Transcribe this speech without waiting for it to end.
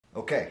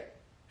Okay,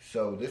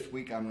 so this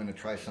week I'm going to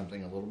try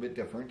something a little bit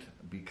different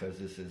because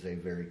this is a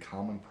very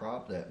common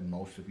prop that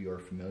most of you are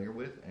familiar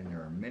with, and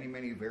there are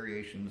many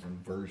variations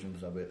and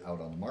versions of it out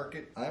on the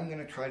market. I'm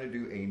going to try to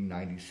do a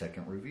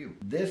 90-second review.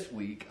 This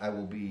week I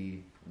will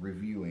be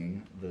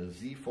reviewing the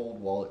Z-Fold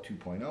Wallet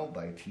 2.0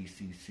 by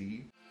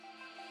TCC.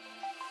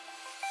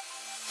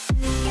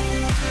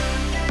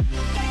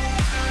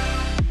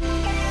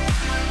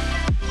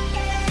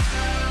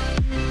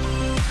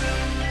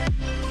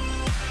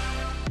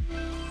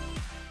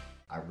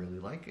 I really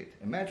like it.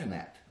 Imagine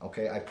that.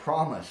 Okay, I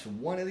promise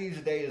one of these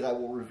days I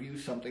will review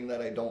something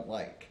that I don't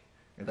like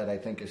or that I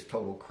think is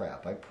total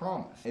crap. I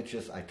promise. It's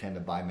just I tend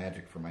to buy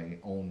magic for my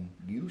own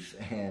use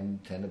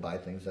and tend to buy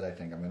things that I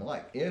think I'm going to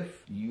like.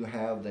 If you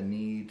have the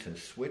need to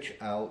switch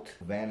out,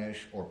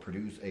 vanish, or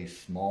produce a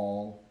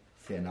small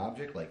thin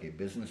object like a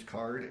business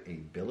card, a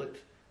billet,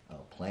 a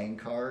playing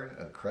card,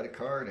 a credit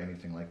card,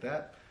 anything like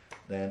that,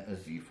 then a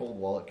Z-Fold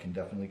wallet can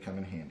definitely come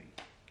in handy.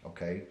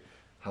 Okay?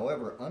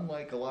 However,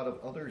 unlike a lot of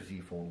other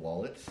Z-Fold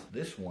wallets,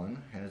 this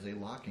one has a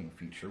locking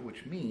feature,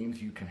 which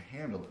means you can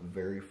handle it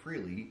very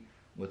freely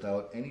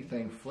without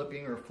anything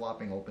flipping or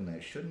flopping open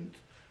that shouldn't.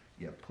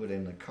 You put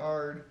in the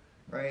card,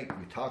 right?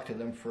 You talk to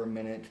them for a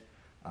minute,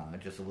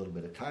 just a little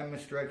bit of time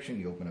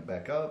misdirection, you open it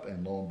back up,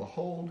 and lo and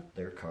behold,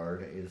 their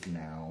card is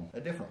now a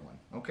different one.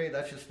 Okay,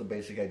 that's just the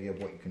basic idea of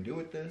what you can do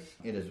with this.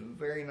 It is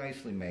very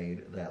nicely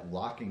made. That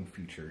locking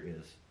feature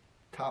is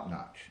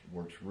top-notch. It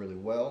works really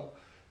well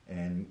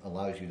and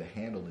allows you to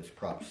handle this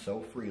prop so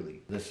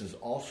freely. This is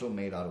also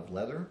made out of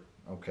leather,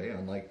 okay,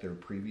 unlike their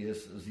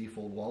previous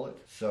Z-Fold wallet.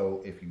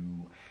 So if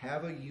you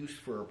have a use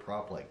for a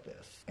prop like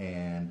this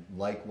and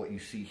like what you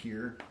see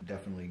here,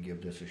 definitely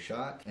give this a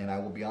shot. And I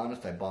will be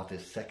honest, I bought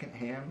this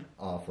secondhand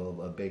off of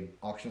a big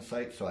auction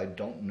site, so I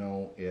don't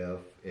know if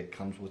it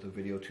comes with a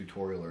video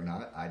tutorial or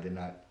not. I did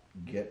not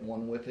get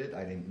one with it.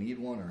 I didn't need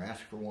one or ask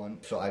for one,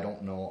 so I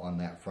don't know on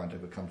that front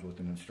if it comes with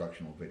an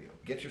instructional video.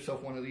 Get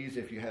yourself one of these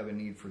if you have a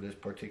need for this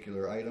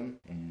particular item.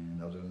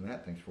 And other than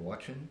that, thanks for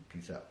watching.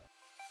 Peace out.